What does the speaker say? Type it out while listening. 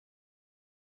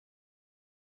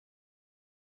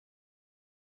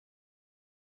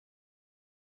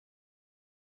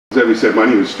Debbie said, my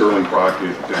name is Sterling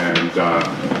Crockett, and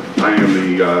I am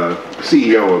the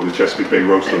CEO of the Chesapeake Bay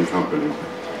Roasting Company.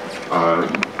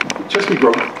 Chesapeake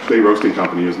Bay Roasting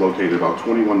Company is located about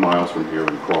 21 miles from here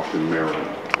in Crockett, Maryland.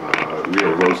 We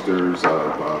are roasters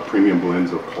of premium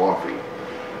blends of coffee.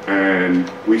 And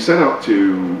we set out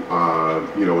to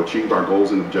achieve our goals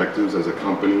and objectives as a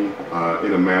company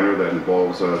in a manner that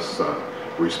involves us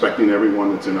respecting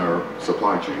everyone that's in our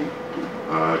supply chain,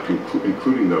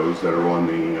 including those that are on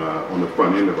the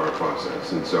front end of our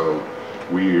process. And so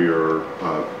we are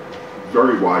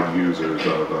very wide users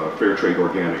of fair trade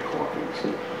organic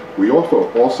coffees. We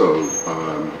also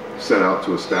set out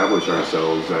to establish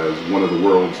ourselves as one of the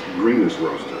world's greenest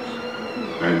roasters.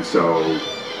 And so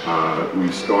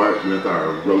we start with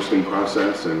our roasting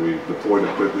process, and we've deployed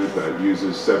equipment that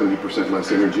uses 70%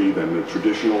 less energy than the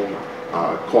traditional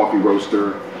coffee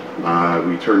roaster.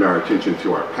 We turned our attention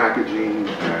to our packaging,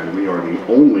 and we are the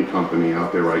only company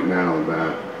out there right now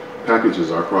that packages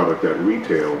our product at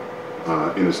retail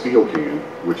in a steel can,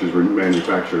 which is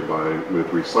manufactured with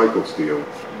recycled steel.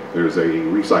 There's a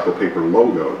recycled paper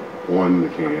logo on the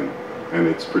can, and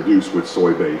it's produced with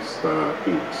soy-based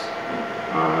inks.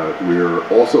 We're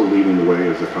also leading the way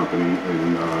as a company.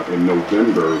 In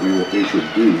November, we will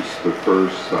introduce the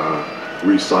first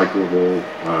recyclable,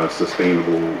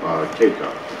 sustainable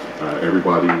K-Cup.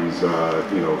 Everybody's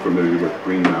familiar with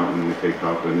Green Mountain and the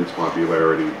K-Cup and its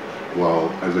popularity.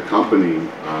 Well, as a company,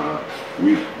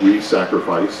 we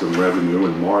sacrificed some revenue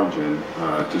and margin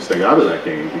to stay out of that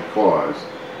game because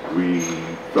we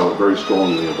felt very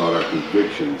strongly about our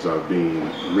convictions of being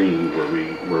green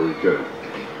where we could.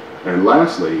 And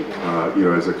lastly,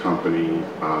 as a company,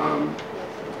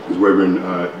 as Reverend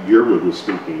Yearwood was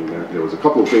speaking, there was a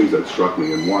couple of things that struck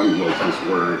me, and one was this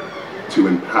word, to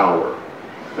empower.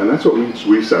 And that's what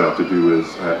we set out to do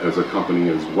as a company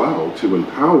as well, to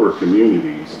empower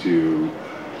communities to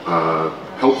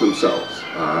help themselves.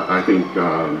 I think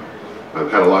I've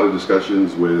had a lot of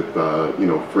discussions with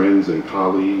friends and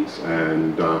colleagues,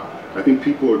 and I think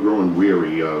people are growing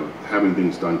weary of having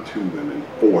things done to them and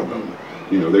for them.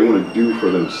 They want to do for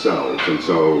themselves, and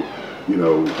so we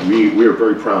are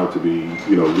very proud to be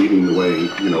leading the way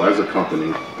as a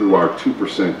company through our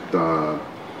 2%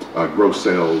 gross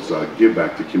sales give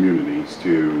back to communities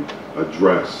to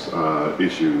address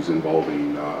issues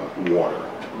involving water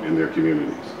in their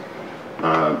communities.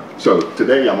 So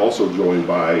today I'm also joined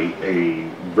by a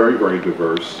very, very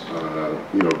diverse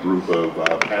group of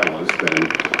panelists, and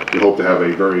we hope to have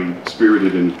a very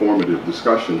spirited and informative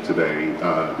discussion today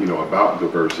about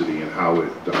diversity and how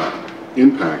it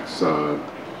impacts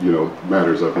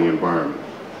matters of the environment.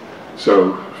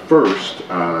 So first,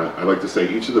 I'd like to say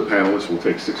each of the panelists will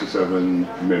take 6 or 7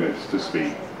 minutes to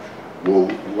speak. We'll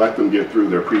let them get through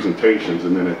their presentations,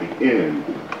 and then at the end,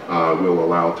 we'll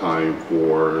allow time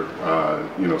for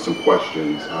some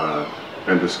questions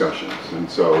and discussions. And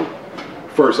so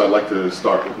first, I'd like to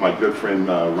start with my good friend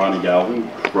Ronnie Galvin.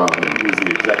 He's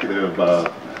the executive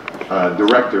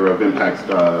director of Impact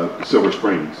Silver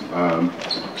Spring,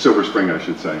 I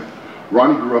should say.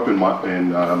 Ronnie grew up in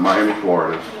Miami,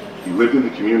 Florida. He lived in a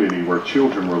community where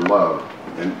children were loved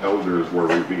and elders were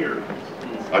revered.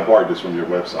 I borrowed this from your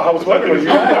website. I was wondering.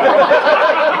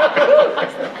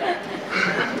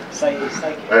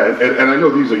 And I know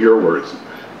these are your words.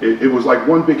 It was like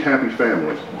one big happy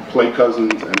family, play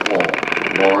cousins and all,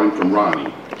 borrowing from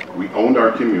Ronnie. We owned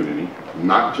our community,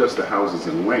 not just the houses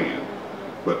and land,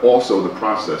 but also the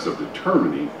process of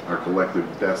determining our collective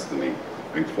destiny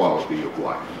and quality of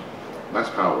life.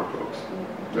 That's power, folks.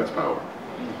 That's power.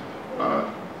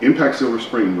 Impact Silver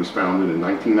Spring was founded in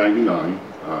 1999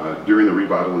 during the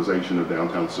revitalization of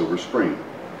downtown Silver Spring.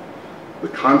 The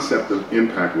concept of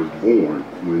Impact was born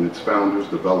when its founders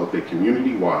developed a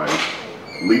community-wide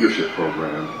leadership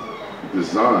program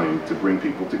designed to bring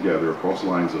people together across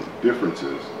lines of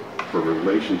differences for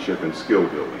relationship and skill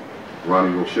building.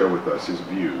 Ronnie will share with us his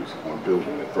views on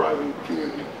building a thriving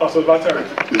community. Oh, so it's my turn?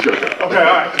 It's your turn. Okay,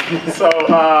 all right. So,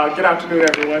 good afternoon,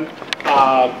 everyone.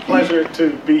 Pleasure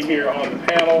to be here on the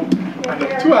panel. I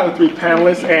have 2 out of 3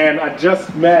 panelists, and I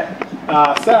just met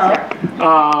Sara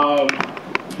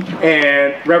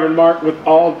and Reverend Mark. With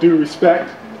all due respect,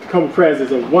 Takoma Pres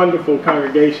is a wonderful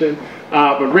congregation.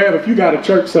 But Rev, if you got a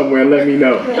church somewhere, let me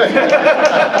know.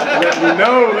 Let me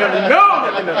know.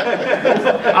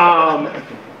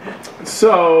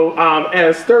 So,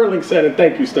 as Sterling said, and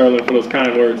thank you, Sterling, for those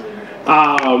kind words,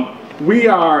 we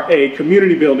are a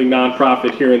community building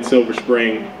nonprofit here in Silver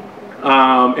Spring.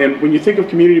 And when you think of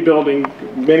community building,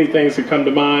 many things that come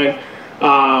to mind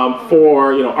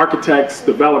for architects,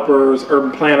 developers,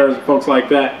 urban planners, folks like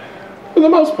that. For the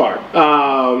most part,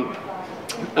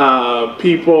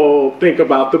 People think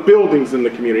about the buildings in the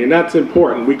community, and that's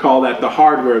important. We call that the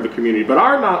hardware of the community. But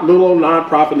our little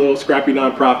nonprofit, little scrappy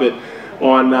nonprofit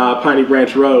on Piney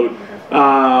Branch Road,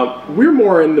 we're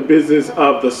more in the business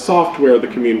of the software of the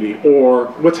community, or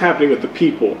what's happening with the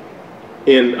people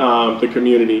in the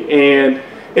community. And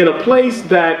in a place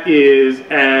that is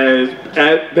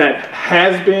that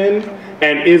has been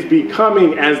and is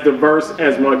becoming as diverse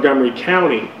as Montgomery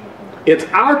County, it's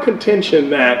our contention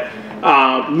that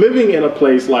living in a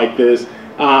place like this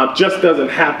just doesn't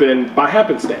happen by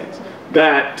happenstance.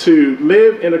 That to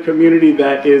live in a community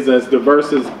that is as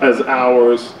diverse as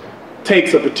ours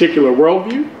takes a particular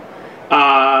worldview,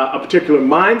 a particular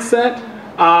mindset,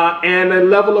 and a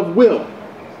level of will.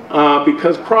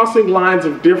 Because crossing lines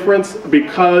of difference,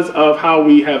 because of how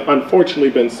we have unfortunately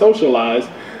been socialized,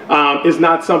 is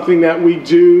not something that we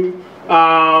do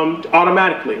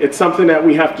automatically. It's something that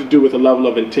we have to do with a level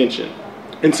of intention.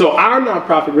 And so our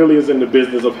nonprofit really is in the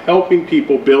business of helping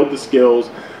people build the skills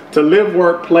to live,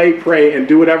 work, play, pray, and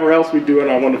do whatever else we do in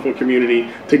our wonderful community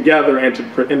together, and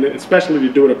especially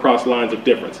to do it across lines of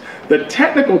difference. The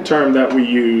technical term that we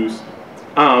use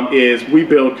is we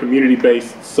build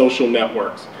community-based social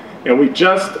networks. And we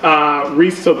just,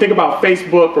 so think about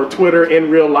Facebook or Twitter in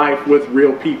real life with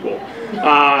real people. We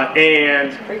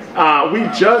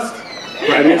just,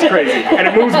 right, it's crazy. And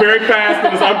it moves very fast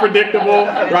and it's unpredictable,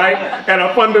 right? And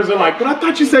our funders are like, but I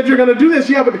thought you said you're gonna do this.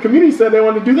 Yeah, but the community said they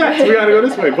want to do that, so we gotta go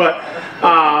this way. But,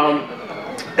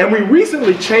 and we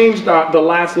recently changed the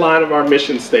last line of our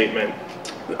mission statement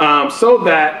so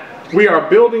that we are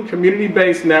building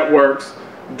community-based networks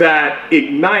that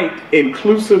ignite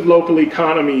inclusive local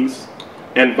economies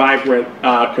and vibrant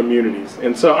communities.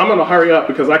 And so I'm gonna hurry up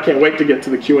because I can't wait to get to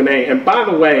the Q&A. And by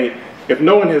the way, if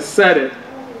no one has said it,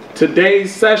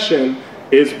 today's session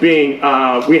is being,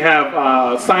 we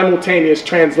have simultaneous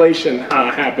translation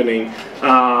happening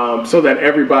so that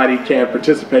everybody can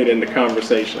participate in the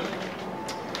conversation.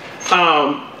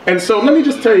 And so let me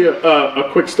just tell you a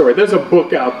quick story. There's a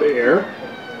book out there.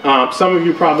 Some of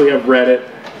you probably have read it.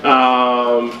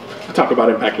 I'll talk about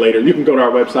impact later. You can go to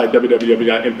our website,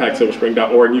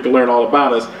 www.impactsilverspring.org, and you can learn all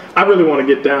about us. I really want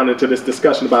to get down into this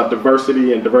discussion about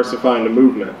diversity and diversifying the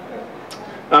movement.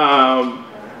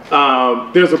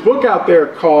 There's a book out there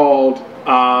called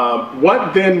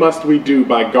What Then Must We Do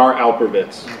by Gar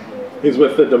Alperovitz. He's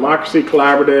with the Democracy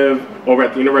Collaborative over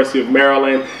at the University of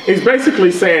Maryland. He's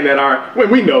basically saying that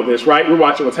we know this, right? We're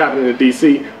watching what's happening in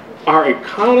DC. Our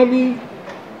economy,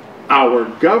 our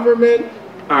government,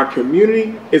 our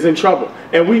community is in trouble.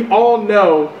 And we all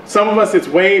know, some of us it's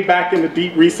way back in the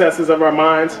deep recesses of our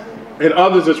minds, and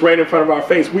others it's right in front of our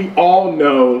face. We all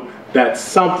know that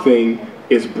something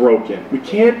is broken. We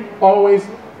can't always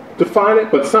define it,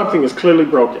 but something is clearly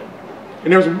broken.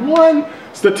 And there's one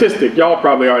statistic, y'all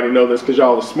probably already know this because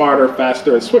y'all are smarter,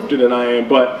 faster, and swifter than I am,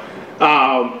 but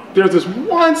there's this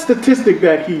one statistic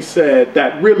that he said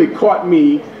that really caught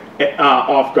me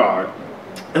off guard.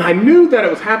 And I knew that it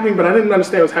was happening, but I didn't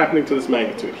understand it was happening to this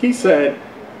magnitude. He said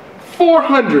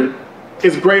 400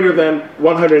 is greater than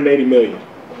 180 million.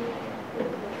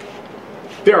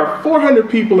 There are 400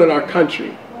 people in our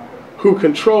country who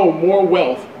control more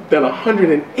wealth than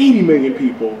 180 million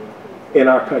people in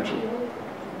our country.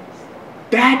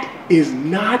 That is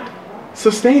not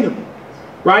sustainable,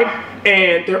 right?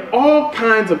 And there are all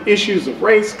kinds of issues of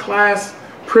race, class,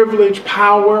 privilege,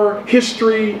 power,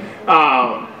 history,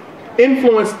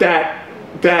 influence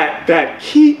that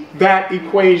keep that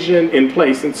equation in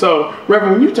place. And so,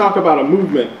 Reverend, when you talk about a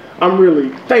movement, I'm really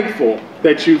thankful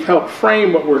that you've helped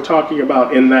frame what we're talking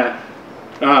about in that,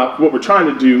 what we're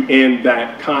trying to do in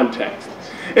that context.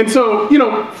 And so,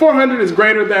 400 is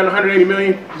greater than 180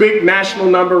 million, big national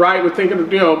number, right? We're thinking,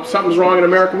 something's wrong in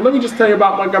America. Well, let me just tell you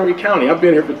about Montgomery County. I've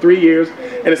been here for 3 years,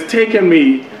 and it's taken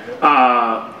me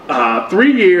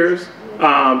 3 years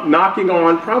knocking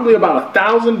on probably about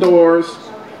 1,000 doors,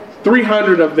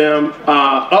 300 of them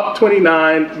up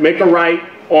 29, make a right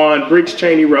on Briggs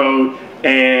Cheney Road,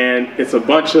 and it's a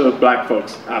bunch of black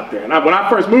folks out there. And when I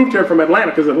first moved here from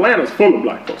Atlanta, because Atlanta's full of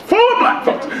black folks,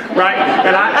 right?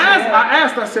 And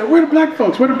I said, where are the black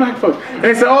folks? Where are the black folks? And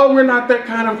they said, oh, we're not that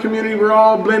kind of community. We're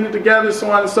all blended together,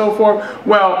 so on and so forth.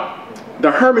 Well,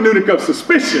 the hermeneutic of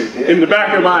suspicion in the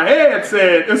back of my head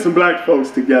said, there's some black folks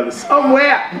together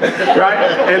somewhere,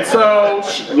 right? And so,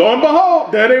 lo and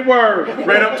behold, there they were,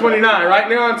 right up 29, right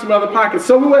now in some other pockets.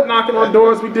 So we went knocking on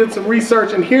doors, we did some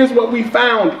research, and here's what we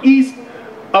found east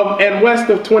of and west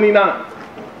of 29.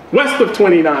 West of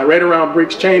 29, right around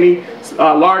Briggs Cheney,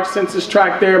 large census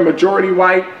tract there, majority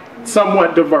white,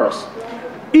 somewhat diverse.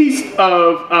 east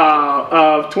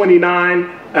of 29,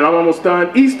 and I'm almost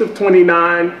done, east of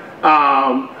 29,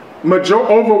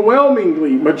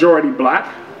 overwhelmingly majority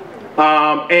black,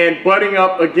 and butting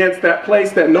up against that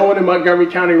place that no one in Montgomery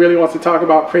County really wants to talk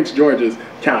about, Prince George's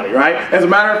County, right? As a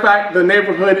matter of fact, the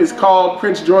neighborhood is called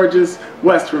Prince George's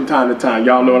West from time to time.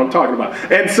 Y'all know what I'm talking about.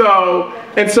 And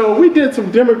so we did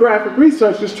some demographic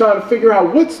research just trying to figure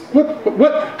out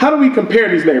how do we compare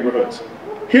these neighborhoods?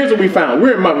 Here's what we found.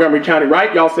 We're in Montgomery County,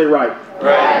 right? Y'all say right.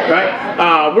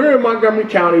 Right? We're in Montgomery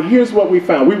County. Here's what we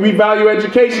found. We value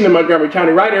education in Montgomery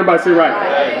County, right? Everybody say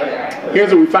right.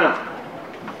 Here's what we found.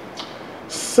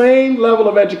 Same level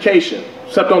of education,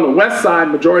 except on the west side,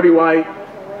 majority white,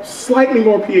 slightly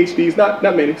more PhDs, not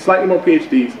many, slightly more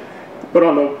PhDs. But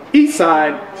on the east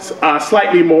side,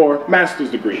 slightly more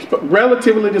master's degrees, but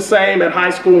relatively the same at high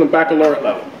school and baccalaureate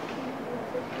level.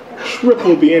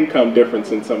 Triple the income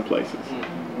difference in some places.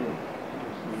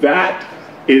 That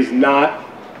is not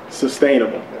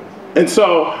sustainable. And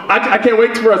so I can't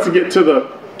wait for us to get to the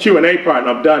Q&A part, and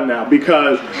I'm done now,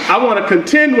 because I want to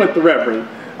contend with the Reverend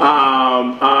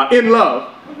in love,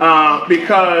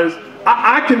 because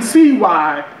I can see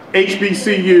why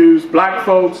HBCUs, black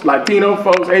folks, Latino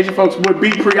folks, Asian folks would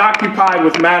be preoccupied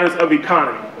with matters of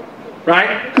economy,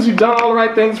 right? Because you've done all the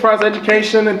right things as far as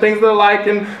education and things of the like,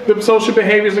 and the social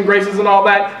behaviors and graces and all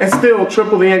that, and still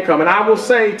triple the income. And I will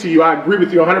say to you, I agree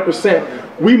with you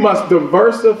 100%, we must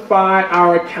diversify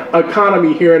our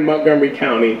economy here in Montgomery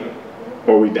County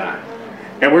or we die.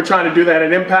 And we're trying to do that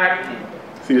at Impact.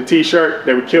 See the t-shirt?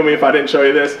 They would kill me if I didn't show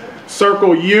you this.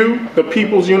 Circle U, the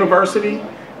People's University,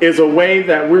 is a way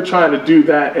that we're trying to do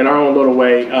that in our own little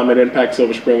way at Impact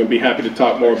Silver Spring, and be happy to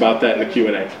talk more about that in the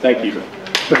Q&A. Thank you.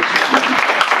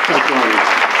 Thanks, Ronnie.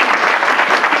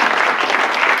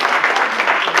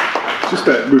 Just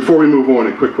before we move on,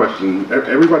 a quick question.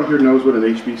 Everybody here knows what an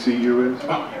HBCU is?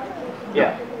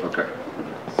 Yeah. Okay.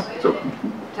 So,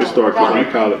 Historically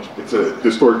black college. It's a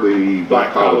historically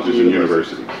black colleges and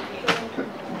universities. Okay.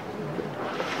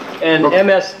 And Okay.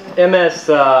 MS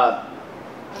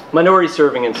minority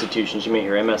serving institutions, you may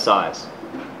hear MSIs,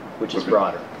 which is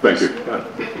broader. Thank you.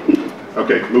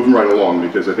 Okay, moving right along,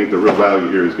 because I think the real value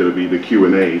here is going to be the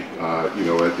Q&A, at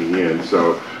the end.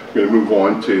 So I'm going to move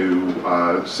on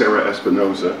to Sara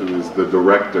Espinoza, who is the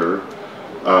Director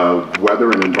of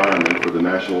Weather and Environment for the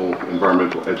National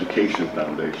Environmental Education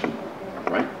Foundation.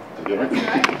 Right? Did I get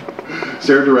it right?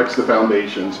 Sara directs the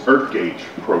Foundation's Earth Gauge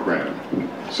program.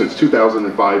 Since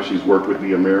 2005, she's worked with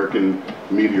the American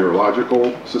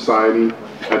Meteorological Society.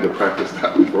 I had to practice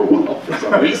that one for a while for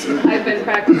some reason. I've been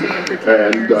practicing it for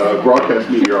 10 years. And broadcast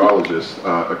meteorologists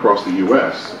across the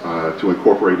U.S. To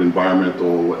incorporate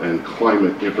environmental and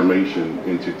climate information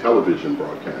into television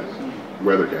broadcasts,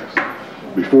 weathercasts.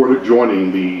 Before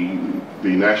joining the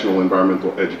National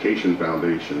Environmental Education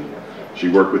Foundation, she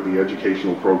worked with the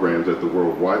educational programs at the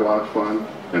World Wildlife Fund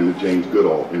and the James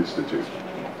Goodall Institute.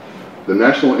 The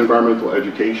National Environmental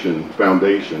Education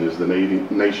Foundation is the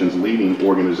nation's leading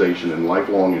organization in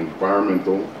lifelong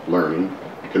environmental learning,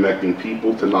 connecting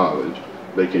people to knowledge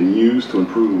they can use to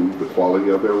improve the quality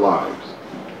of their lives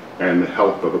and the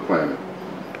health of the planet.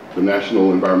 The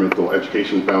National Environmental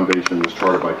Education Foundation was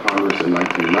chartered by Congress in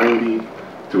 1990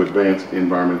 to advance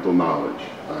environmental knowledge.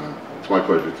 It's my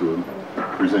pleasure to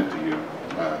present to you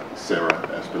Sara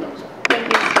Espinoza.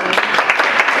 Thank you, Steve.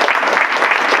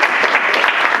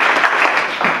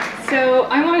 So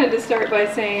I wanted to start by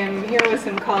saying I'm here with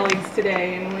some colleagues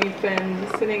today, and we've been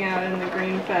sitting out in the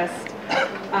Green Fest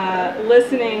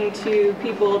listening to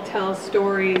people tell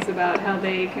stories about how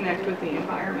they connect with the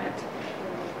environment.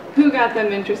 Who got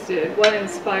them interested? What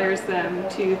inspires them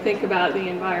to think about the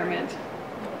environment?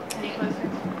 Any closer?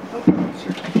 Oh,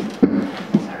 sure.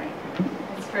 Sorry.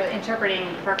 It's for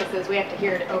interpreting purposes. We have to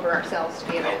hear it over ourselves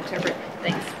to be able to interpret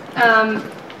things.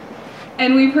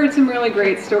 And we've heard some really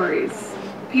great stories.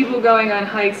 People going on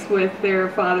hikes with their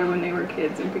father when they were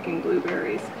kids and picking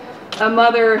blueberries. A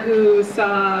mother who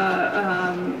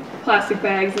saw plastic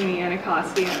bags in the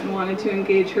Anacostia and wanted to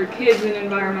engage her kids in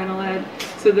environmental ed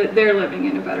so that they're living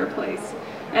in a better place.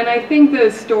 And I think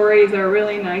those stories are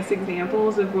really nice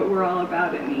examples of what we're all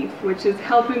about at NEAF, which is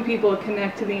helping people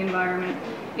connect to the environment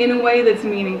in a way that's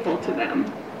meaningful to them.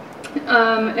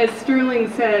 As Sterling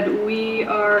said, we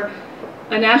are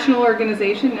a national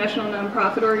organization, national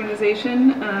nonprofit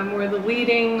organization. We're the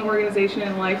leading organization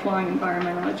in lifelong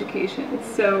environmental education.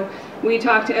 So we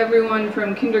talk to everyone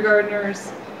from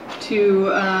kindergartners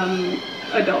to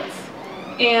adults.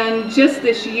 And just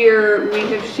this year, we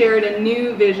have shared a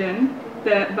new vision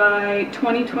that by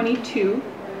 2022,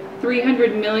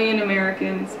 300 million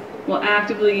Americans will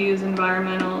actively use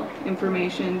environmental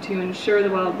information to ensure the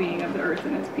well-being of the earth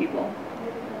and its people.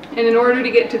 And in order to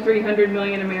get to 300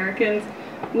 million Americans,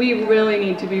 we really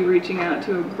need to be reaching out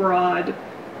to a broad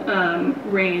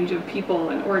range of people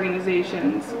and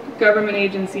organizations, government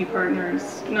agency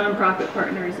partners, nonprofit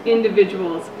partners,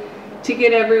 individuals, to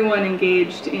get everyone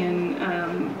engaged in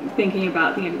thinking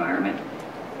about the environment.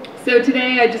 So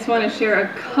today I just want to share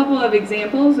a couple of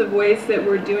examples of ways that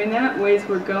we're doing that, ways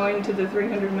we're going to the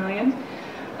 300 million.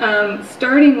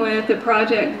 Starting with a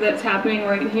project that's happening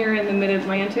right here in the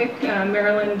Mid-Atlantic,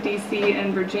 Maryland, DC,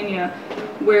 and Virginia,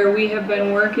 where we have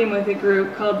been working with a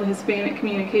group called the Hispanic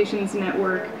Communications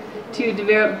Network to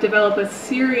develop a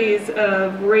series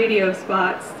of radio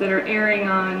spots that are airing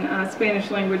on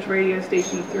Spanish language radio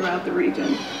stations throughout the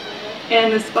region.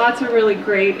 And the spots are really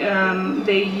great.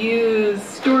 They use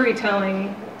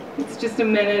storytelling. It's just a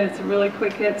minute, it's a really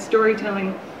quick hit,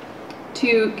 storytelling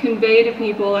to convey to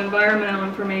people environmental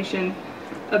information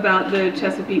about the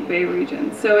Chesapeake Bay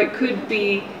region. So it could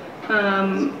be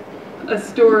a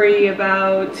story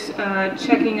about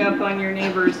checking up on your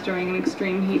neighbors during an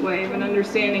extreme heat wave and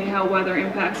understanding how weather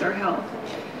impacts our health.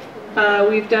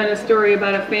 We've done a story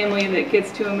about a family that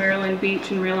gets to a Maryland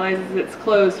beach and realizes it's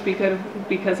closed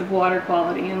because of water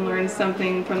quality and learns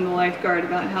something from the lifeguard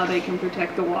about how they can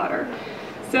protect the water.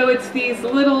 So it's these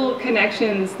little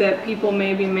connections that people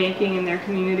may be making in their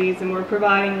communities, and we're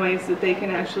providing ways that they can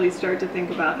actually start to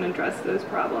think about and address those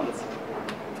problems.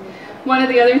 One of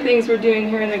the other things we're doing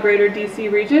here in the greater DC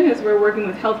region is we're working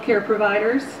with healthcare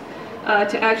providers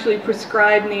to actually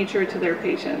prescribe nature to their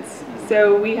patients.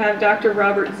 So we have Dr.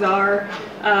 Robert Czar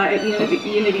at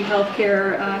Unity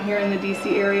Healthcare here in the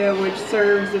DC area, which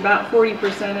serves about 40%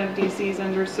 of DC's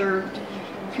underserved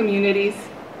communities.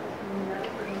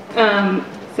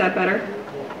 Is that better?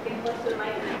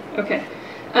 Okay.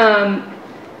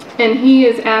 And he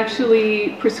is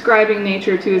actually prescribing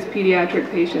nature to his pediatric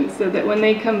patients so that when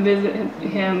they come visit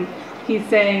him, he's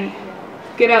saying,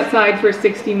 get outside for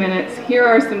 60 minutes. Here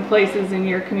are some places in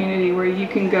your community where you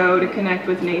can go to connect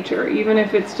with nature, even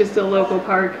if it's just a local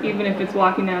park, even if it's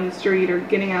walking down the street or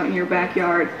getting out in your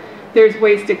backyard. There's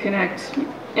ways to connect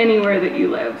anywhere that you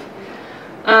live.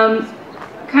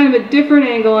 Kind of a different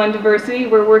angle on diversity,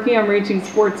 we're working on reaching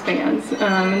sports fans,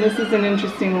 and this is an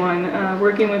interesting one,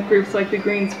 working with groups like the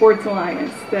Green Sports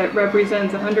Alliance that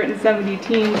represents 170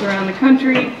 teams around the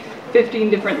country, 15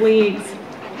 different leagues.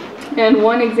 And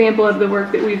one example of the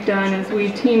work that we've done is we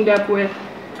teamed up with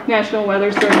National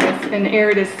Weather Service and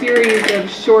aired a series of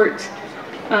short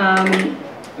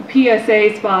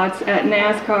PSA spots at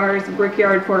NASCAR's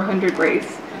Brickyard 400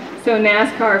 race. So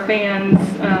NASCAR fans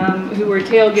who were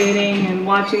tailgating and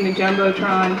watching the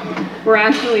Jumbotron were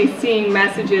actually seeing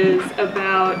messages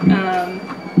about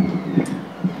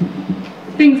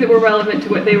things that were relevant to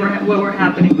what were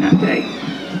happening that day.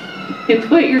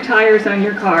 Inflate your tires on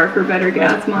your car for better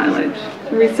gas mileage.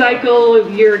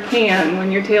 Recycle your can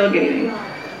when you're tailgating.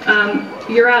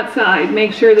 You're outside,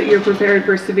 make sure that you're prepared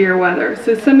for severe weather.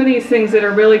 So some of these things that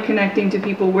are really connecting to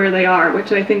people where they are,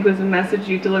 which I think was a message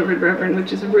you delivered, Reverend,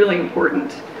 which is really important.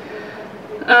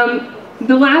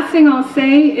 The last thing I'll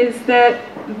say is that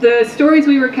the stories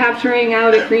we were capturing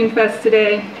out at Greenfest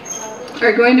today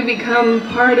are going to become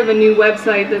part of a new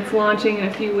website that's launching in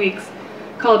a few weeks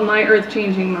called My Earth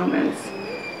Changing Moments.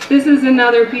 This is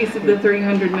another piece of the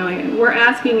 300 million. We're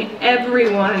asking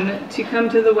everyone to come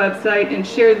to the website and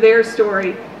share their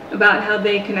story about how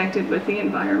they connected with the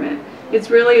environment. It's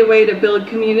really a way to build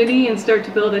community and start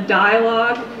to build a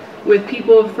dialogue with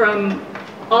people from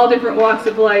all different walks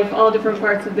of life, all different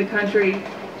parts of the country,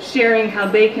 sharing how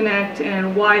they connect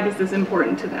and why this is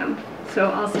important to them.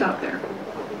 So I'll stop there.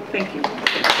 Thank you.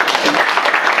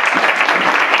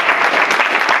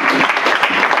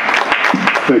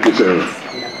 Thank you, Sara.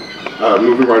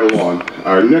 Moving right along,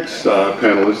 our next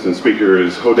panelist and speaker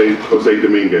is Jose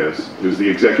Dominguez, who's the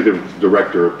Executive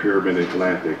Director of Pyramid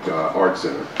Atlantic Art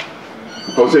Center.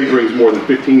 Jose brings more than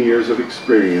 15 years of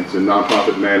experience in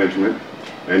nonprofit management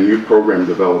and youth program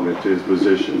development to his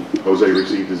position. Jose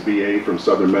received his BA from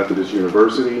Southern Methodist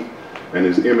University and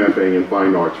his MFA in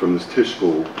Fine Arts from the Tisch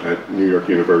School at New York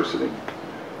University.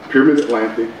 Pyramid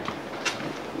Atlantic,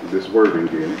 this word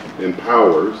again,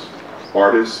 empowers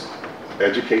artists,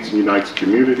 educates and unites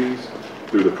communities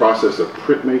through the process of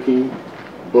printmaking,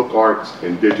 book arts,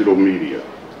 and digital media.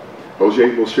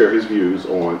 Jose will share his views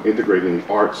on integrating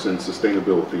arts and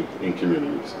sustainability in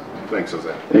communities. Thanks,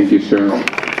 Jose. Thank you, sir.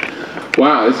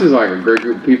 Wow, this is like a great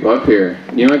group of people up here.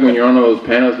 You know, like when you're on all those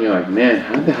panels and you're like, man,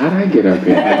 how did I get up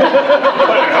here?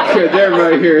 Because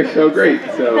everybody here is so great.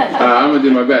 So I'm going to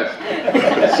do my best.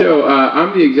 So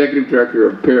I'm the executive director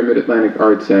of Pyramid Atlantic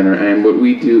Arts Center, and what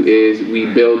we do is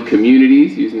we build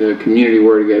communities, using the community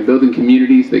word again, building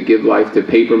communities that give life to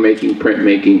paper making, print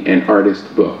making, and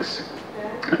artist books.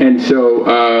 And so,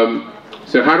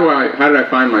 so how did I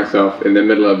find myself in the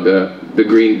middle of the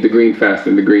Green Fest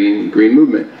and the Green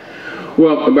movement?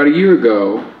 Well, about a year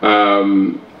ago,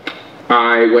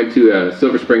 I went to a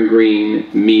Silver Spring Green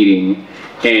meeting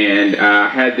and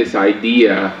had this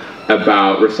idea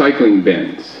about recycling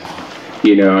bins,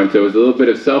 you know, and so it was a little bit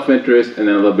of self-interest and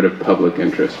then a little bit of public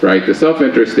interest, right? The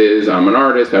self-interest is I'm an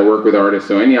artist, I work with artists,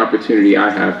 so any opportunity I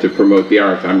have to promote the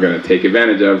arts, I'm going to take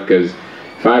advantage of, because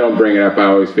if I don't bring it up, I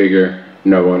always figure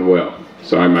no one will,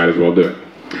 so I might as well do it.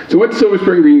 So I went to Silver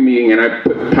Spring Green meeting and I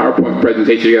put a PowerPoint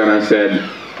presentation together and I said,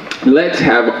 let's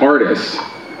have artists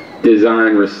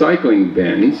design recycling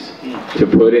bins to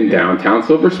put in downtown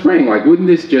Silver Spring. Like, wouldn't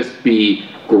this just be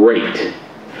great?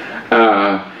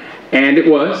 And it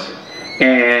was.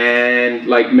 And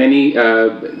like many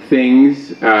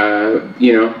things,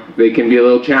 you know, they can be a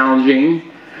little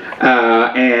challenging.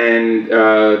 And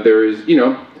there's, you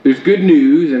know, there's good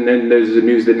news, and then there's the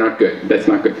news that's not good. That's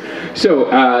not good. So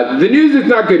the news that's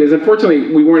not good is,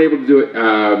 unfortunately, we weren't able to do it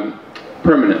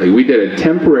permanently. We did a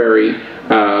temporary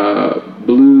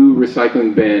blue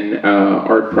recycling bin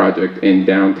art project in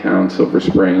downtown Silver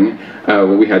Spring,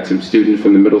 where we had some students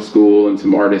from the middle school and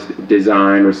some artists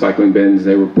design recycling bins.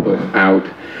 They were put out,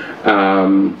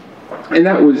 and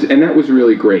that was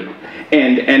really great.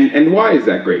 And why is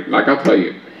that great? Like, I'll tell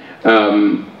you,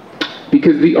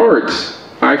 because the arts,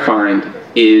 I find,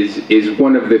 is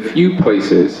one of the few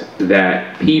places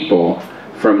that people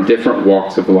from different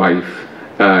walks of life,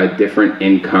 different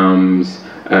incomes,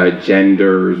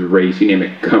 genders, race, you name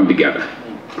it, come together,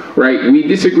 right? We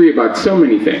disagree about so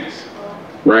many things,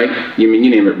 right? You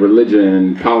name it,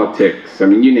 religion, politics, I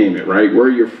mean, you name it, right? Where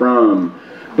you're from.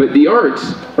 But the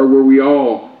arts are where we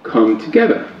all come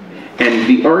together. And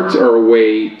the arts are a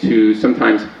way to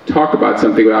sometimes talk about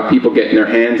something without people getting their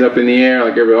hands up in the air,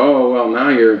 like, oh, well, now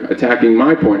you're attacking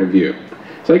my point of view.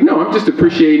 It's like, no, I'm just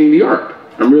appreciating the art.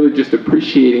 I'm really just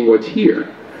appreciating what's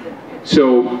here.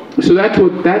 So that's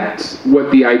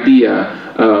what the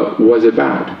idea was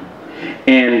about.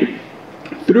 And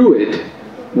through it,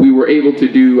 we were able to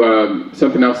do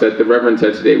something else that the Reverend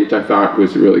said today, which I thought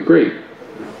was really great.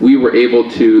 We were able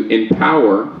to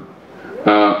empower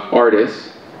artists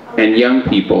and young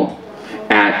people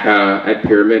at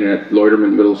Pyramid and at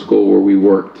Loiterman Middle School, where we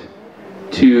worked,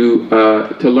 to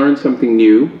learn something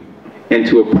new and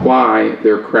to apply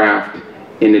their craft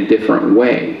in a different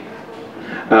way.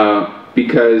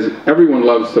 Because everyone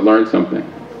loves to learn something.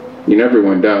 You know,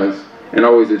 everyone does. And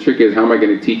always the trick is, how am I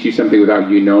going to teach you something without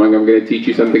you knowing I'm going to teach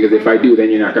you something? Because if I do, then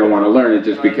you're not going to want to learn it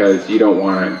just because you don't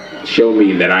want to show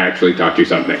me that I actually taught you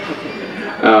something.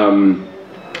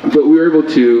 But we were able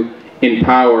to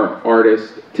empower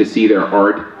artists to see their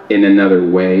art in another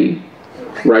way,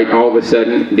 right? All of a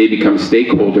sudden, they become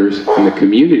stakeholders in the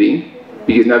community,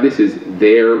 because now this is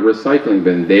their recycling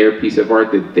bin, their piece of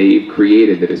art that they've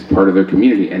created that is part of their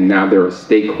community, and now they're a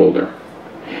stakeholder.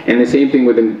 And the same thing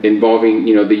with involving,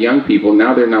 you know, the young people.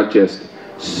 Now they're not just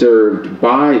served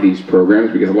by these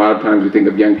programs, because a lot of times we think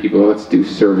of young people, let's do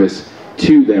service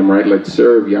to them, right? Let's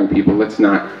serve young people. Let's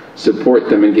not support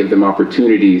them and give them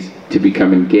opportunities to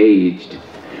become engaged.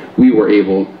 We were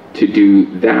able to do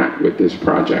that with this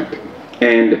project.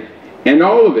 And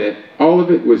all of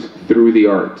it was through the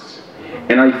arts.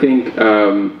 And I think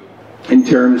in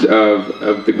terms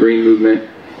of the Green movement,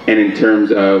 and in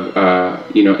terms of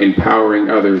you know, empowering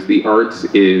others, the arts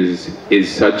is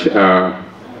such a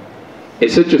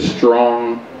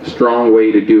strong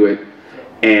way to do it.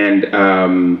 And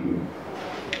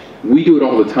we do it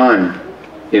all the time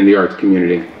in the arts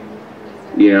community.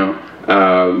 You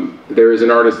know, there is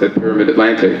an artist at Pyramid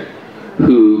Atlantic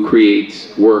who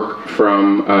creates work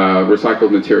from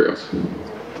recycled materials.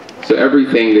 So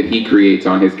everything that he creates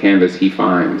on his canvas, he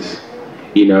finds.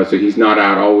 You know, so he's not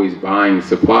out always buying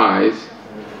supplies.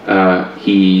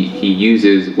 He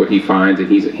uses what he finds, and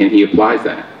he applies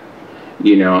that.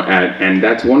 You know, and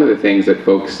that's one of the things that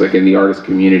folks like in the artist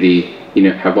community, you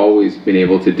know, have always been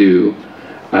able to do.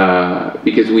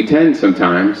 Because we tend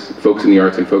sometimes, folks in the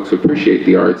arts and folks who appreciate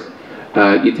the arts,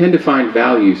 you tend to find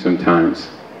value sometimes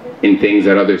in things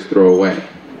that others throw away,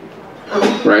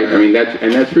 right? I mean,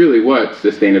 that's really what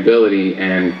sustainability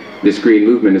and this green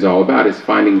movement is all about, is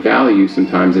finding value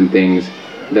sometimes in things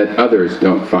that others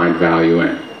don't find value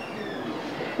in.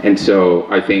 And so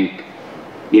I think,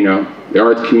 you know, the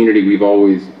arts community, we've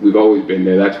always been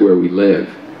there. That's where we live.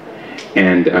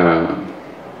 And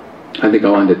I think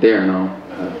I'll end it there, and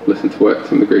I'll listen to what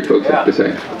some of the great folks have to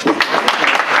say.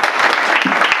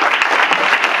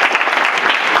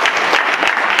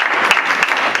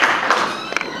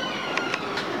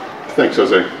 Thanks,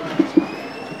 Jose.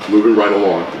 Moving right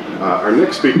along. Our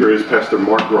next speaker is Pastor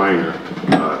Mark Greiner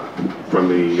from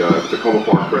the Takoma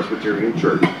Park Presbyterian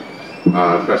Church.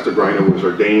 Pastor Greiner was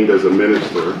ordained as a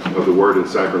minister of the Word and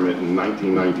Sacrament in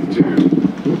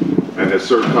 1992 and has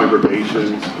served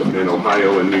congregations in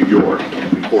Ohio and New York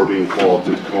before being called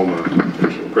to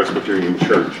Takoma Presbyterian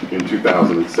Church in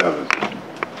 2007.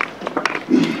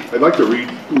 I'd like to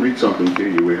read something to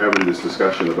you. We're having this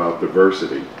discussion about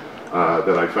diversity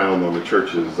that I found on the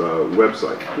church's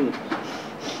website. And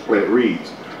it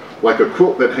reads, like a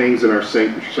quilt that hangs in our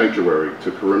sanctuary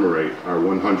to commemorate our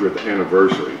 100th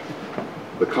anniversary,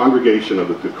 the congregation of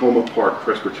the Takoma Park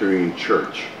Presbyterian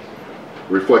Church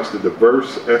reflects the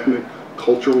diverse ethnic,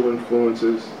 cultural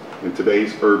influences in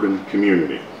today's urban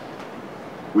community.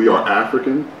 We are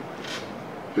African,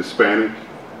 Hispanic,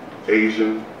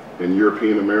 Asian, and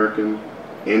European American,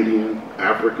 Indian,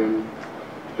 African,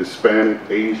 Hispanic,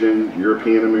 Asian,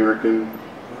 European American.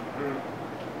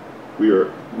 We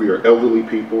are elderly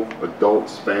people,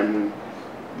 adults, family,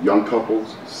 young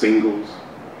couples, singles,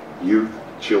 youth,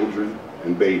 children,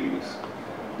 and babies.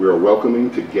 We are welcoming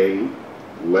to gay,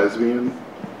 lesbian,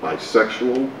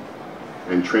 bisexual,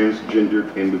 and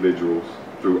transgendered individuals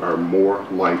through our More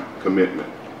Light commitment.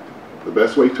 The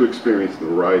best way to experience the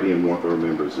variety and warmth of our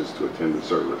members is to attend the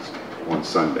service on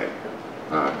Sunday.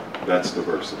 That's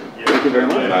diversity. Thank you very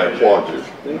much. And I applaud you.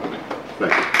 Thank you.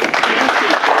 Thank you.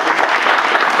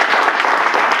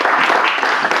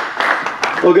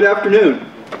 Well, good afternoon.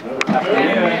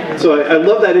 So I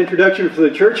love that introduction for the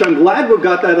church. I'm glad we've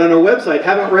got that on our website.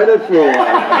 Haven't read it for a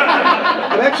while.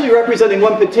 I'm actually representing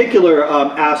one particular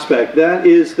aspect. That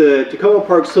is the Takoma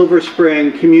Park Silver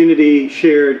Spring Community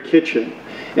Shared Kitchen.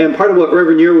 And part of what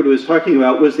Reverend Yearwood was talking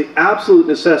about was the absolute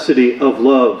necessity of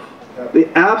love. The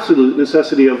absolute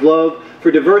necessity of love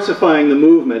for diversifying the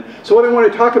movement. So what I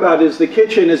want to talk about is the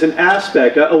kitchen as an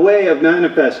aspect, a way of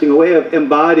manifesting, a way of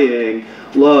embodying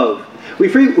love. We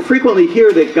frequently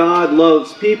hear that God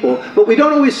loves people, but we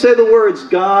don't always say the words,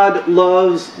 God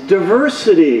loves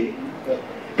diversity.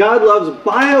 God loves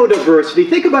biodiversity.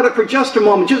 Think about it for just a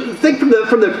moment. Just think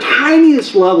from the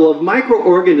tiniest level of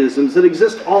microorganisms that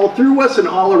exist all through us and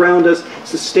all around us,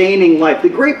 sustaining life. The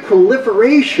great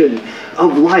proliferation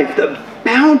of life, the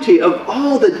bounty of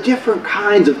all the different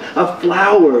kinds of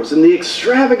flowers and the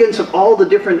extravagance of all the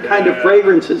different kind of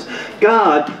fragrances.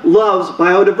 God loves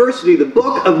biodiversity. The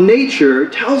book of nature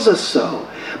tells us so.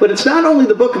 But it's not only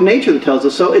the book of nature that tells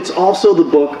us so, it's also the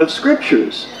book of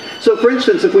scriptures. So for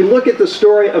instance, if we look at the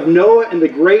story of Noah and the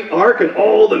great ark and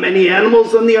all the many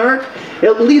animals in the ark,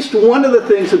 at least one of the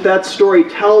things that story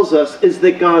tells us is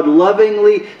that God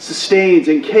lovingly sustains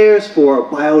and cares for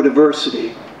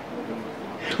biodiversity.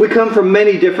 We come from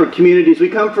many different communities. We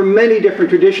come from many different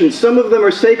traditions. Some of them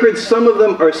are sacred, some of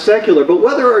them are secular. But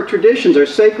whether our traditions are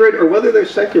sacred or whether they're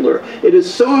secular, it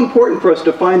is so important for us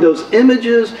to find those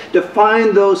images, to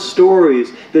find those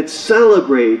stories that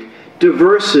celebrate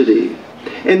diversity,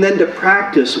 and then to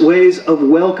practice ways of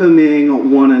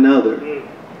welcoming one another.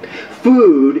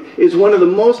 Food is one of the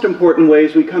most important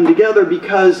ways we come together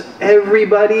because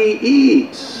everybody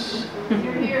eats.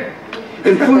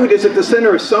 And food is at the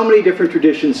center of so many different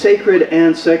traditions, sacred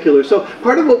and secular. So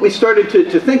part of what we started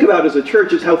to think about as a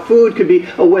church is how food could be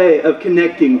a way of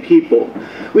connecting people.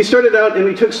 We started out and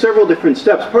we took several different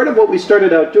steps. Part of what we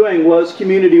started out doing was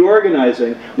community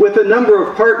organizing with a number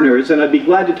of partners, and I'd be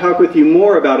glad to talk with you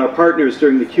more about our partners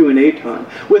during the Q&A time.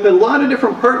 With a lot of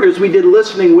different partners, we did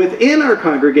listening within our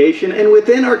congregation and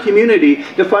within our community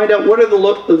to find out what are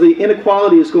the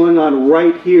inequalities going on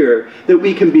right here that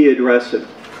we can be addressing.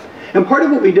 And part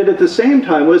of what we did at the same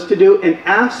time was to do an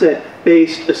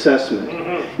asset-based assessment.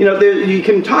 You know, you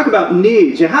can talk about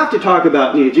needs. You have to talk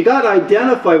about needs. You got to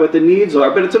identify what the needs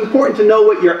are, but it's important to know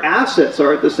what your assets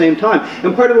are at the same time.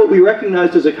 And part of what we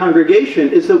recognized as a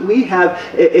congregation is that we have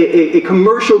a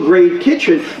commercial-grade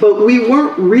kitchen, but we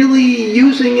weren't really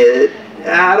using it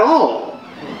at all.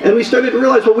 And we started to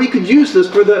realize, well, we could use this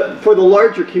for the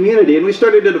larger community, and we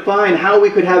started to define how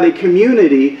we could have a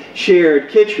community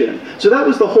shared kitchen. So that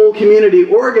was the whole community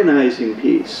organizing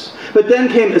piece. But then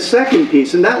came a second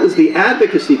piece, and that was the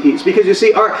advocacy piece, because you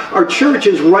see, our church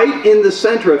is right in the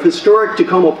center of historic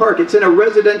Takoma Park. It's in a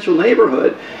residential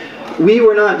neighborhood. We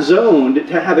were not zoned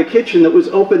to have a kitchen that was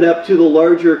opened up to the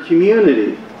larger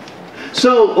community.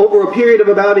 So over a period of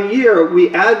about a year,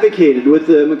 we advocated with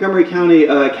the Montgomery County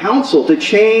Council to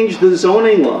change the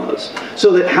zoning laws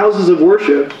so that houses of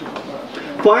worship,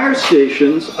 fire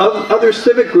stations, other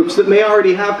civic groups that may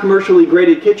already have commercially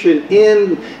graded kitchen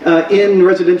in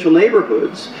residential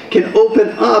neighborhoods can open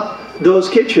up those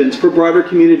kitchens for broader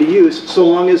community use, so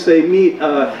long as they meet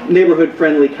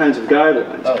neighborhood-friendly kinds of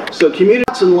guidelines. So community,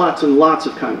 lots and lots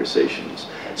of conversations.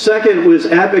 Second was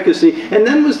advocacy, and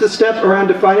then was the step around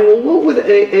defining, well, what would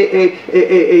a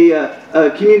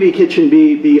community kitchen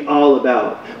be all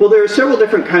about? Well, there are several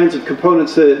different kinds of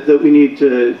components that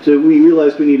we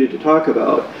realized we needed to talk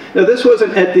about. Now, this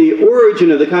wasn't at the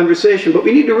origin of the conversation, but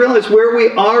we need to realize where we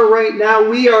are right now.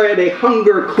 We are at a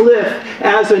hunger cliff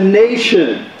as a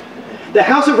nation. The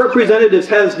House of Representatives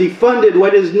has defunded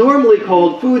what is normally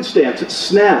called food stamps. It's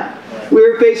SNAP.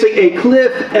 We're facing a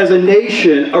cliff as a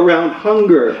nation around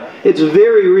hunger. It's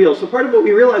very real. So part of what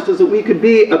we realized is that we could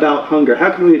be about hunger.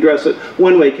 How can we address it?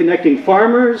 One way, connecting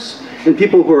farmers and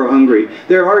people who are hungry.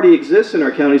 There already exists in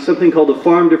our county something called the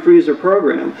Farm to Freezer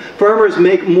program. Farmers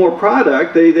make more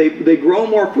product, they grow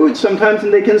more food sometimes,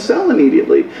 and they can sell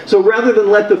immediately. So rather than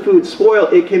let the food spoil,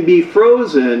 it can be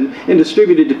frozen and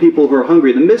distributed to people who are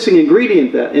hungry. The missing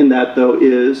ingredient in that, though,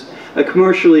 is a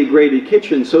commercially graded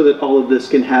kitchen so that all of this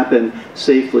can happen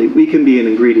safely. We can be an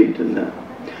ingredient in that.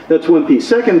 That's one piece.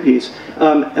 Second piece,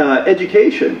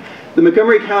 education. The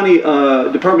Montgomery County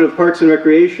Department of Parks and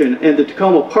Recreation and the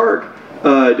Takoma Park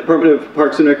Department of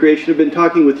Parks and Recreation have been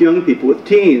talking with young people, with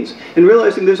teens, and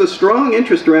realizing there's a strong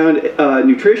interest around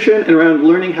nutrition and around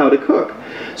learning how to cook.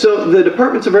 So the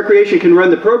Departments of Recreation can run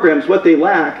the programs. What they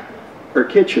lack are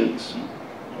kitchens.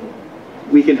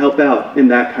 We can help out in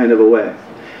that kind of a way.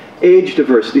 Age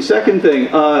diversity. Second thing,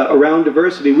 around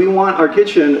diversity, we want our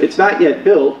kitchen, it's not yet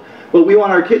built, but we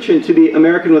want our kitchen to be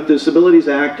American with Disabilities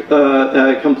Act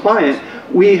compliant.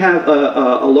 We have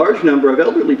a large number of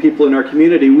elderly people in our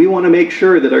community. We want to make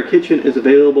sure that our kitchen is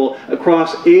available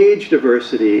across age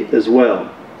diversity as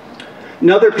well.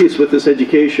 Another piece with this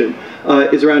education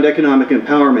is around economic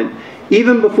empowerment.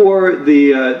 Even before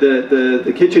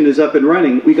the kitchen is up and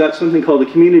running, we got something called a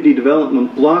Community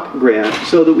Development Block Grant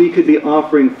so that we could be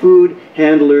offering food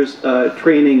handlers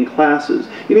training classes.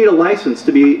 You need a license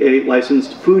to be a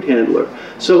licensed food handler.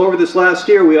 So over this last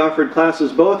year, we offered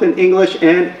classes both in English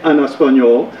and en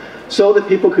Espanol so that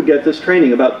people could get this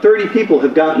training. About 30 people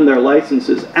have gotten their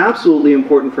licenses. Absolutely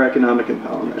important for economic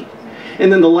empowerment.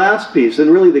 And then the last piece,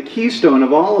 and really the keystone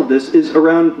of all of this, is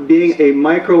around being a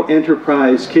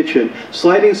micro-enterprise kitchen.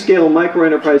 Sliding scale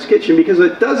micro-enterprise kitchen, because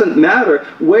it doesn't matter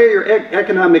where your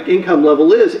economic income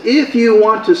level is. If you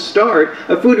want to start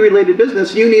a food-related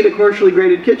business, you need a commercially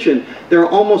graded kitchen. There are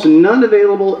almost none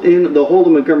available in the whole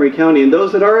of Montgomery County, and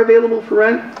those that are available for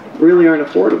rent really aren't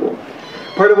affordable.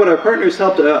 Part of what our partners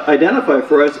helped identify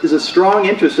for us is a strong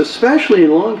interest, especially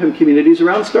in low-income communities,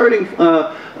 around starting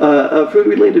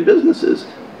food-related businesses.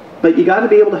 But you got to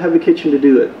be able to have a kitchen to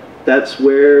do it. That's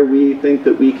where we think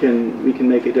that we can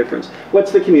make a difference.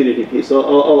 What's the community piece?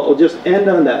 I'll just end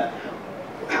on that.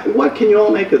 What can you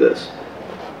all make of this?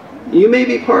 You may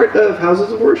be part of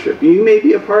houses of worship. You may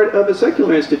be a part of a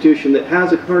secular institution that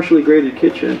has a commercially graded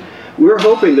kitchen. We're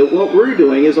hoping that what we're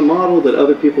doing is a model that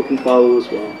other people can follow as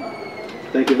well.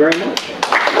 Thank you very much.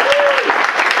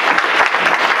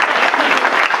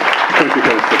 Thank you,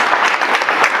 Pastor.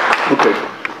 Okay,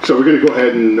 so we're going to go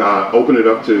ahead and open it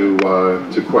up to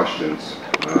questions.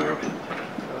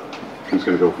 Who's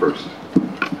going to go first?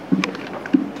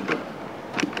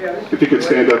 If you could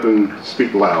stand up and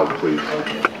speak loud, please.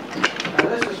 Okay.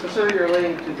 This is specifically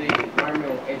relating to the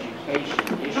environmental education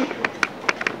issue.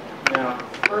 Now,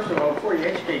 first of all, before you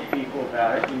educate people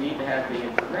about it, you need to have the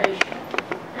information.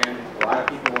 And a lot of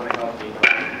people want to help the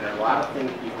environment. There are a lot of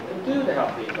things people can do to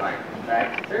help the environment. In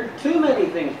fact, there are too many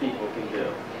things people can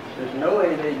do. There's no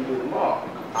way they can do them all.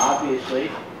 Obviously,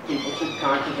 people should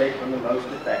concentrate on the most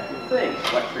effective things.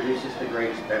 What produces the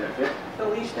greatest benefit, the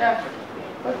least effort.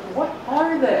 But what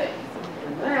are they?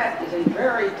 And that is a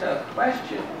very tough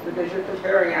question because you're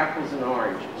comparing apples and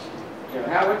oranges. You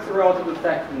know, what's the relative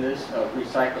effectiveness of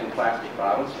recycling plastic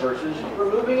bottles versus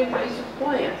removing invasive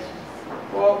plants?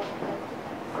 Well,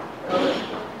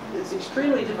 it's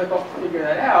extremely difficult to figure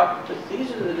that out, but these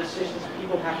are the decisions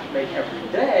people have to make every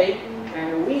day,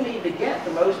 and we need to get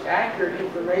the most accurate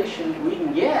information we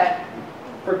can get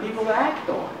for people to act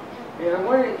on. And I'm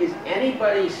wondering, is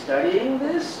anybody studying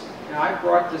this? Now, I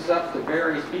brought this up to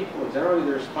various people, and generally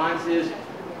the response is,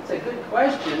 it's a good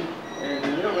question, and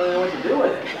we don't really know what to do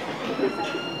with it.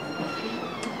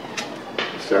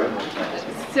 Sara?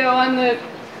 So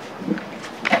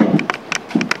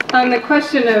on the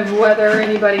question of whether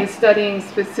anybody's studying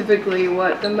specifically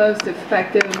what the most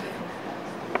effective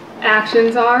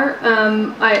actions are,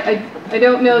 I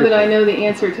don't know that I know the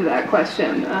answer to that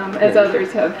question, as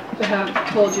others have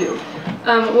told you.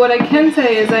 What I can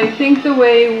say is I think the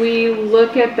way we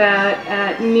look at that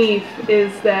at NEAF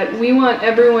is that we want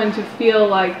everyone to feel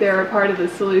like they're a part of the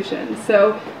solution.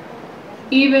 So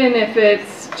even if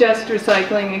it's just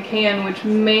recycling a can, which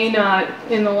may not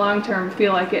in the long term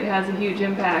feel like it has a huge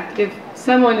impact, if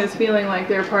someone is feeling like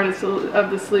they're part of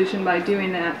the solution by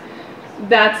doing that,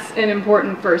 that's an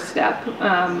important first step.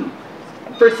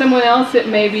 For someone else, it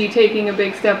may be taking a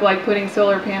big step like putting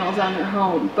solar panels on their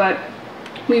home, but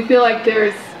we feel like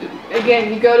there's,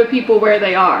 again, you go to people where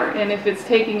they are, and if it's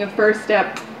taking a first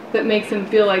step that makes them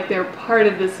feel like they're part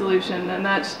of the solution, then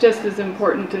that's just as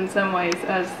important in some ways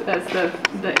as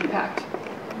the impact.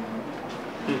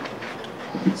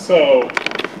 So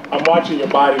I'm watching your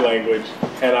body language,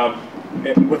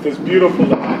 and with this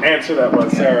beautiful answer that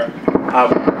was, Sara,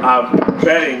 I'm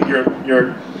betting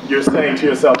you're saying to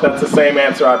yourself, that's the same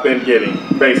answer I've been getting,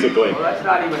 basically. Well, that's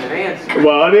not even an answer.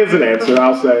 Well, it is an answer,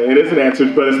 I'll say. It is an answer,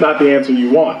 but it's not the answer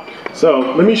you want. So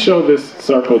let me show this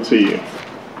circle to you.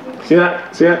 See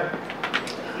that? See that?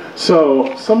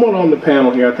 So someone on the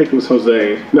panel here, I think it was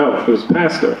Jose, no, it was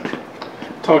Pastor,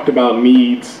 talked about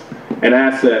needs and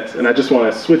assets, and I just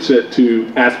want to switch it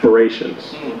to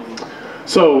aspirations.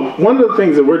 So one of the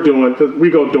things that we're doing, because we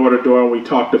go door to door and we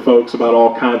talk to folks about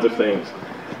all kinds of things,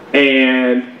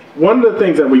 and one of the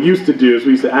things that we used to do is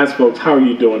we used to ask folks, how are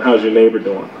you doing? How's your neighbor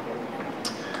doing?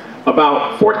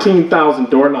 About 14,000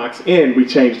 door knocks in, we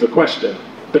changed the question.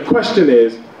 The question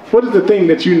is, what is the thing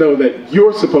that you know that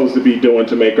you're supposed to be doing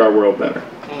to make our world better?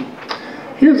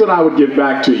 Here's what I would give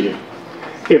back to you.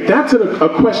 If that's a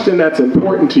question that's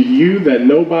important to you that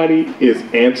nobody is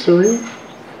answering,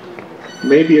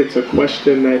 maybe it's a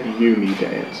question that you need to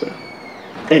answer.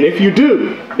 And if you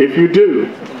do,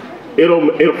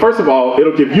 it'll first of all,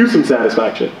 it'll give you some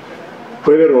satisfaction,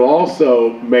 but it'll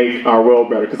also make our world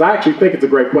better. Because I actually think it's a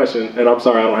great question, and I'm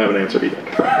sorry I don't have an answer either.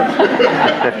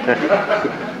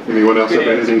 Anyone else have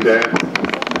anything to add?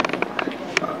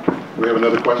 We have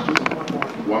another question?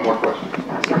 One more question.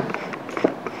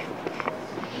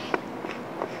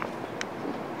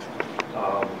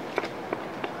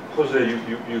 Jose,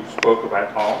 you spoke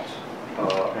about art,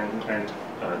 and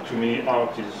to me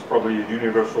art is probably a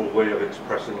universal way of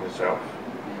expressing yourself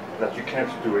that you can't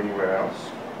do anywhere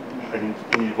else, and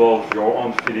it involves your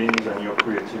own feelings and your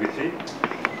creativity.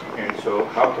 And so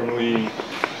how can we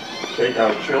take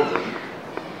our children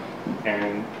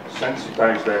and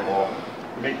sensitize them or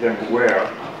make them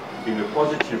aware in a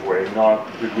positive way, not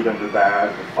the good and the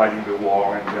bad, fighting the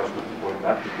war and there's good people and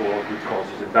bad people, good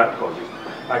causes and bad causes.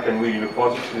 How can we, in a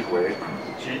positive way,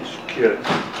 teach kids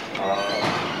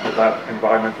about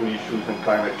environmental issues and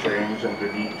climate change and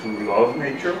the need to love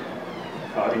nature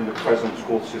in the present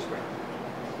school system?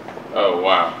 Oh,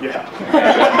 wow. Yeah.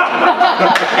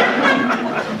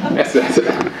 that's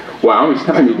wow, I'm just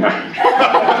telling you that.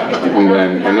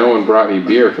 and no one brought me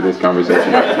beer for this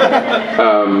conversation.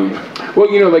 Well,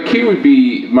 you know, like here would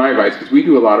be my advice, because we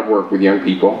do a lot of work with young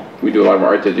people. We do a lot of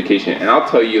arts education, and I'll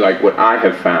tell you like what I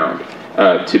have found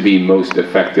to be most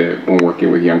effective when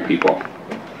working with young people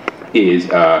is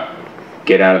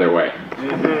get out of their way.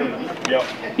 Yep.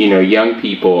 You know, young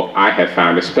people, I have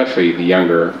found, especially the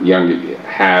younger,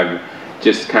 have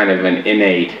just kind of an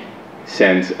innate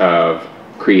sense of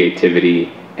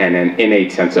creativity and an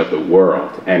innate sense of the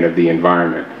world and of the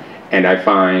environment. And I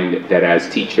find that as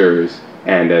teachers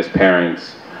and as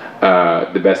parents,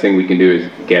 the best thing we can do is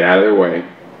get out of their way,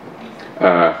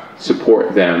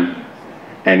 support them,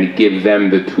 and give them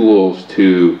the tools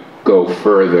to go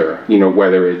further, you know,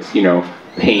 whether it's, you know,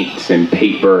 paints and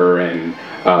paper and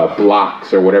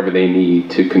blocks or whatever they need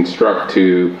to construct,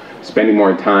 to spending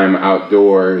more time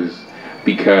outdoors,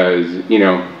 because, you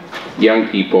know, young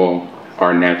people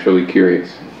are naturally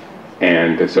curious.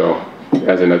 And so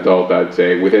as an adult, I'd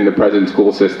say within the present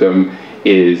school system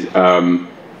is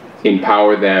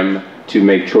empower them to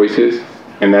make choices.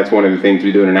 And that's one of the things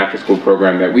we do in an after-school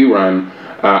program that we run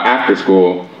after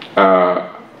school.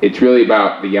 It's really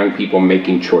about the young people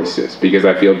making choices, because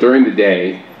I feel during the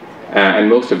day and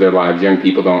most of their lives, young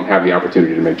people don't have the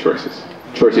opportunity to make choices.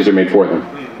 Choices are made for them.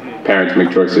 Parents make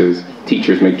choices,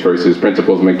 teachers make choices,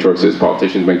 principals make choices,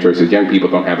 politicians make choices. Young people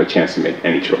don't have a chance to make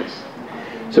any choice.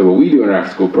 So what we do in our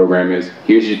after-school program is,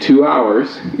 here's your 2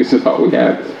 hours, this is all we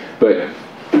have, but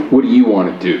what do you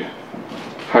want to do?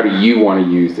 How do you want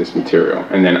to use this material?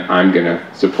 And then I'm going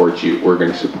to support you, we're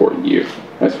going to support you.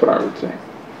 That's what I would say.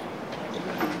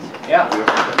 Yeah.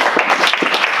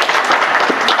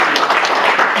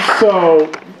 So,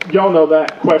 y'all know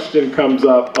that question comes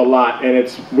up a lot, and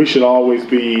we should always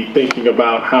be thinking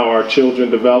about how our children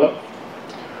develop.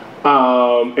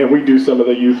 And we do some of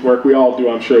the youth work. We all do,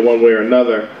 I'm sure, one way or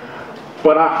another.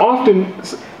 but I often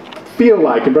feel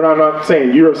like, but I'm not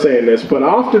saying you're saying this, but I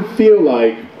often feel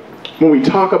like when we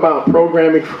talk about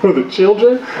programming for the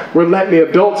children, we're letting the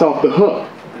adults off the hook,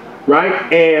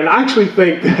 right? And I actually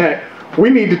think that we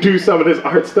need to do some of this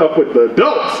art stuff with the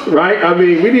adults, right? I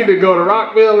mean, we need to go to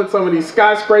Rockville and some of these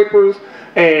skyscrapers,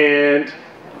 and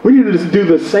we need to just do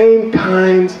the same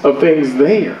kinds of things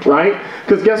there, right?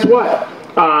 Because guess what?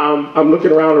 I'm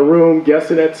looking around the room,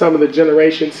 guessing at some of the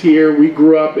generations here. We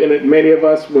grew up in it, many of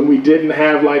us, when we didn't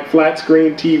have like flat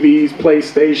screen TVs,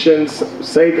 PlayStations,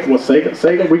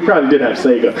 Sega. We probably did have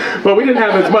Sega, but we didn't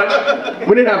have as much.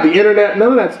 We didn't have the internet,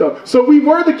 none of that stuff. So we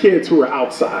were the kids who were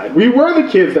outside. We were the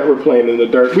kids that were playing in the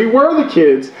dirt. We were the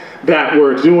kids that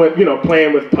were doing, you know,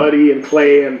 playing with putty and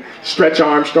clay and Stretch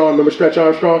Armstrong. Remember Stretch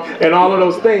Armstrong? And all of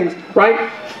those things,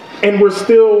 right? And we're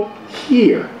still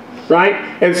here. Right?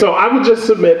 And so I would just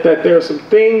submit that there are some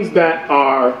things that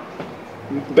are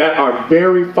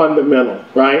very fundamental,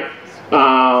 right?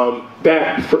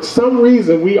 That for some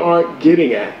reason we aren't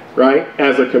getting at, right?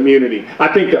 As a community. I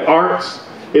think the arts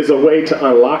is a way to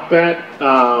unlock that,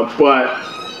 but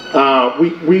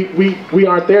we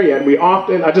aren't there yet. We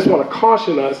often, I just want to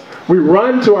caution us, we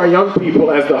run to our young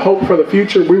people as the hope for the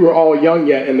future. We were all young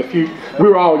yet, and we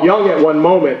were all young at one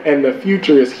moment, and the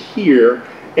future is here.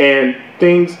 And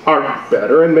things are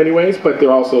better in many ways, but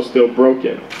they're also still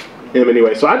broken in many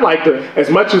ways. So I'd like to, as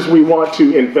much as we want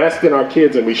to invest in our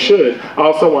kids, and we should, I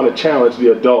also want to challenge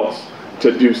the adults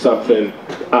to do something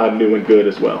new and good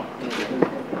as well.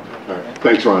 All right.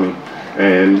 Thanks, Ronnie.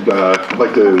 And I'd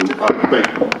like to thank...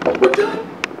 We're done?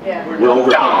 Yeah. We're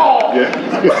over time.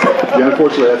 Yeah. Yeah,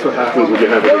 unfortunately, that's what happens when you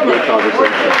have a good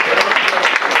conversation.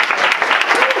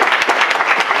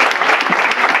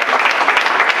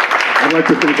 I'd like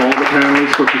to thank all the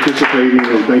panelists for participating,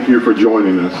 and thank you for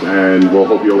joining us, and we'll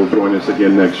hope you'll join us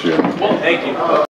again next year. Well, thank you.